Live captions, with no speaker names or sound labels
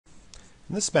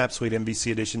In this Map Suite MVC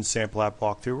Edition sample app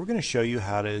walkthrough, we're going to show you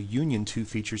how to union two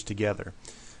features together.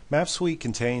 Map Suite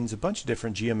contains a bunch of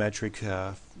different geometric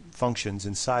functions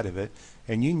inside of it,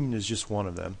 and union is just one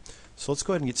of them. So let's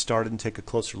go ahead and get started and take a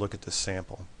closer look at this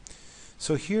sample.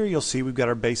 So here you'll see we've got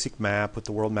our basic map with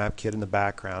the world map kit in the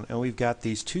background, and we've got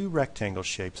these two rectangle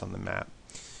shapes on the map.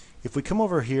 If we come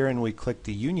over here and we click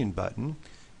the union button,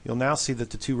 you'll now see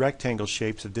that the two rectangle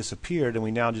shapes have disappeared, and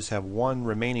we now just have one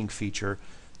remaining feature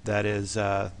that is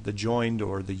the joined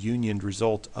or the unioned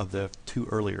result of the two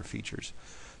earlier features.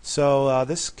 So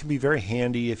this can be very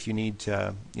handy if you need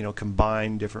to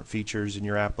combine different features in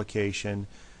your application,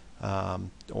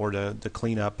 or to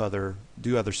clean up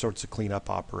do other sorts of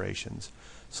cleanup operations.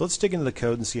 So let's dig into the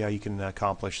code and see how you can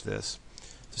accomplish this.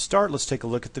 To start, let's take a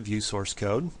look at the view source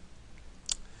code.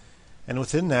 And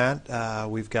within that,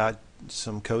 we've got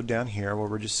some code down here where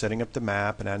we're just setting up the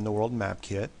map and adding the world map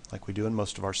kit like we do in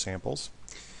most of our samples.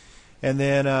 And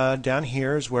then down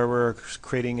here is where we're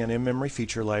creating an in-memory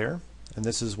feature layer, and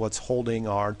this is what's holding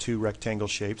our two rectangle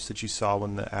shapes that you saw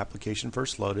when the application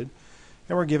first loaded.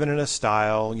 And we're giving it a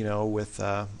style, with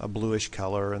a bluish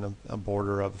color and a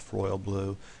border of royal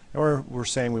blue. And we're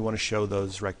saying we want to show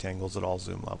those rectangles at all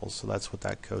zoom levels, so that's what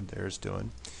that code there is doing.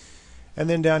 And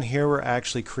then down here we're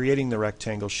actually creating the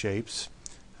rectangle shapes,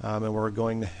 and we're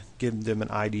going to give them an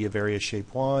ID of area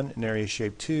shape 1 and area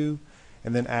shape 2,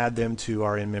 and then add them to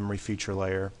our in-memory feature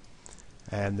layer,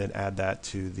 and then add that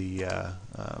to the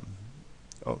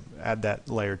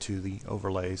layer to the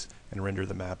overlays and render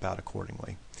the map out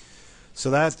accordingly.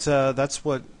 So that's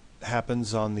what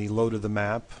happens on the load of the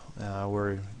map,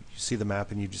 where you see the map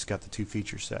and you've just got the two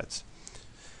feature sets.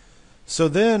 So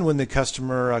then when the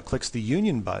customer clicks the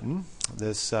union button,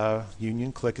 this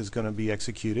union click is going to be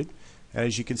executed. And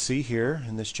as you can see here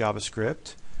in this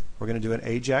JavaScript, we're going to do an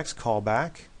AJAX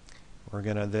callback. We're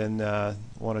going to then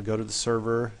want to go to the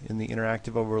server in the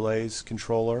interactive overlays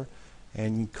controller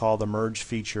and call the merge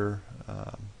feature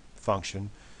function.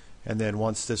 And then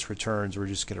once this returns, we're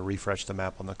just going to refresh the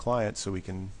map on the client so we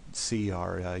can see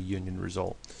our union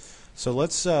result. So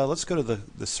let's go to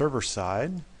the server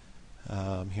side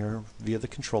here via the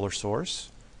controller source,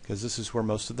 because this is where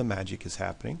most of the magic is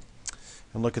happening,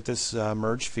 and look at this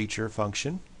merge feature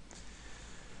function.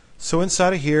 So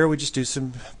inside of here we just do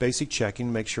some basic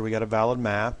checking, make sure we got a valid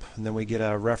map, and then we get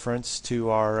a reference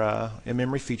to our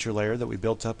in-memory feature layer that we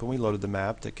built up when we loaded the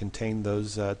map that contained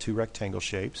those two rectangle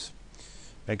shapes.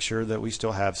 Make sure that we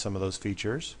still have some of those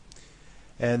features,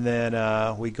 and then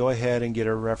we go ahead and get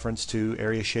a reference to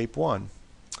area shape 1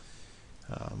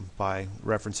 by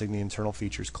referencing the internal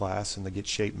features class and the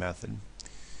getShape method.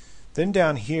 Then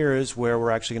down here is where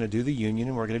we're actually going to do the union,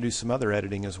 and we're going to do some other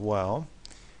editing as well.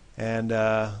 And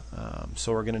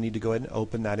so we're going to need to go ahead and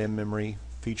open that in-memory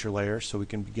feature layer so we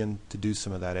can begin to do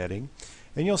some of that editing.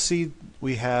 And you'll see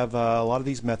we have a lot of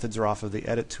these methods are off of the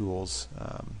Edit Tools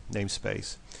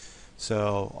namespace.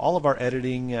 So all of our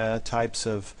editing types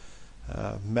of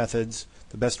methods,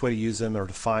 the best way to use them or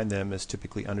to find them is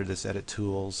typically under this Edit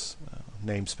Tools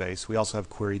namespace. We also have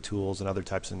query tools and other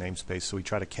types of namespace, so we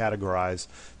try to categorize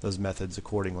those methods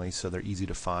accordingly so they're easy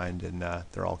to find and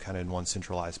they're all kind of in one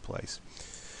centralized place.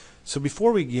 So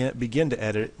before we begin to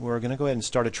edit, we're going to go ahead and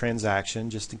start a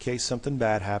transaction just in case something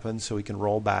bad happens so we can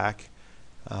roll back.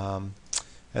 And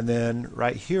then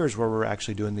right here is where we're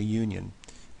actually doing the union.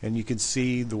 And you can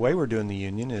see the way we're doing the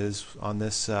union is on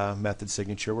this method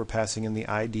signature we're passing in the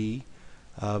ID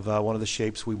of one of the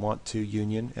shapes we want to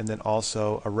union, and then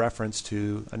also a reference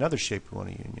to another shape we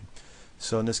want to union.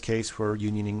 So in this case we're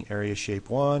unioning area shape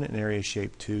 1 and area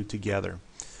shape 2 together.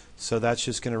 So that's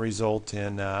just going to result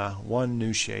in one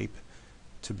new shape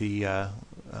to be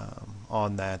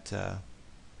on that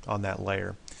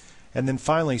layer. And then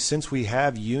finally, since we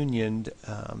have unioned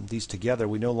these together,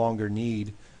 we no longer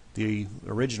need the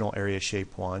original area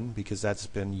shape 1 because that's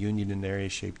been unioned in area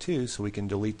shape 2, so we can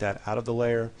delete that out of the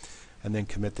layer and then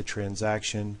commit the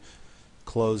transaction,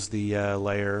 close the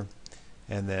layer,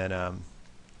 and then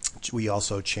we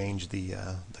also change the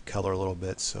color a little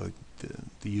bit so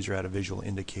the user had a visual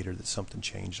indicator that something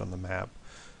changed on the map.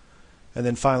 And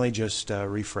then finally just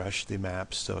refresh the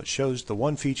map so it shows the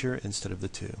one feature instead of the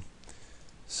two.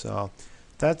 So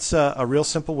that's a real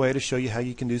simple way to show you how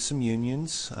you can do some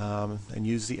unions and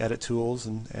use the edit tools,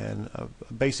 and a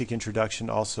basic introduction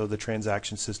to also the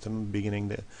transaction system, beginning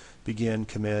to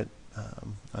commit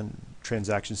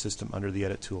transaction system under the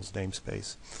edit tools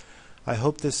namespace. I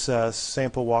hope this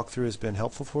sample walkthrough has been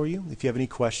helpful for you. If you have any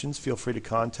questions, feel free to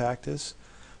contact us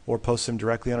or post them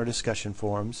directly on our discussion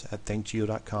forums at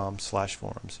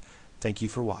ThinkGeo.com/forums. Thank you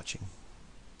for watching.